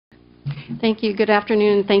Thank you. Good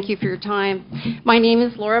afternoon, and thank you for your time. My name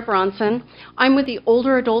is Lora Bronson. I'm with the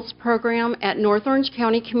Older Adults Program at North Orange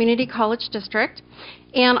County Community College District,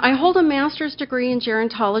 and I hold a master's degree in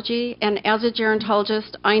gerontology, and as a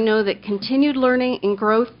gerontologist, I know that continued learning and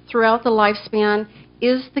growth throughout the lifespan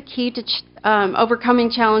is the key to overcoming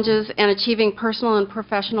challenges and achieving personal and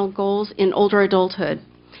professional goals in older adulthood.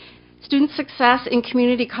 Student success in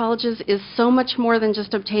community colleges is so much more than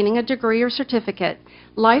just obtaining a degree or certificate.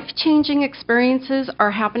 Life-changing experiences are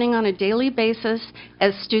happening on a daily basis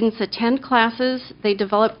as students attend classes, they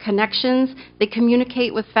develop connections, they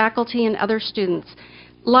communicate with faculty and other students.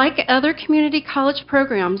 Like other community college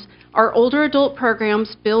programs, our older adult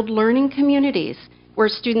programs build learning communities where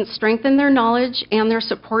students strengthen their knowledge and their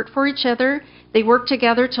support for each other. They work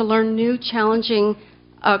together to learn new, challenging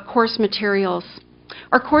course materials.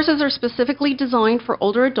 Our courses are specifically designed for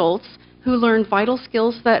older adults who learn vital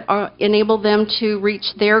skills that enable them to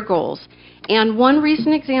reach their goals. And one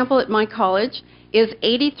recent example at my college is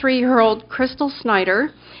 83-year-old Crystal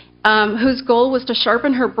Snyder, whose goal was to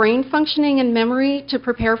sharpen her brain functioning and memory to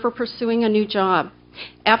prepare for pursuing a new job.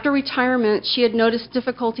 After retirement, she had noticed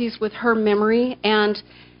difficulties with her memory, and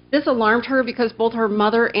this alarmed her because both her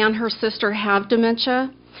mother and her sister have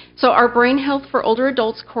dementia. So our Brain Health for Older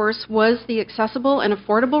Adults course was the accessible and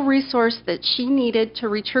affordable resource that she needed to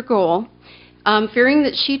reach her goal. Fearing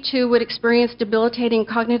that she too would experience debilitating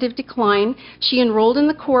cognitive decline, she enrolled in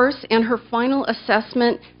the course, and her final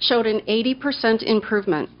assessment showed an 80%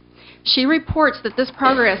 improvement. She reports that this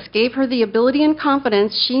progress gave her the ability and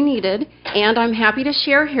confidence she needed, and I'm happy to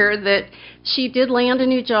share here that she did land a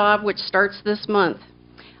new job, which starts this month.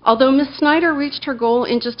 Although Ms. Snyder reached her goal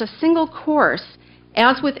in just a single course,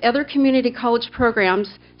 as with other community college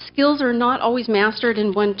programs, skills are not always mastered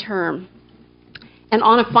in one term. And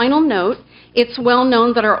on a final note, it's well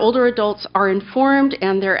known that our older adults are informed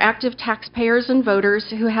and they're active taxpayers and voters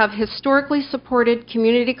who have historically supported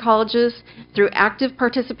community colleges through active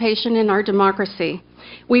participation in our democracy.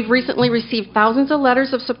 We've recently received thousands of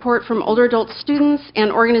letters of support from older adult students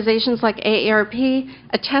and organizations like AARP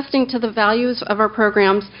attesting to the values of our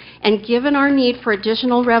programs, and given our need for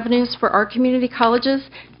additional revenues for our community colleges,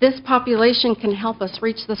 this population can help us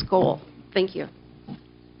reach this goal. Thank you.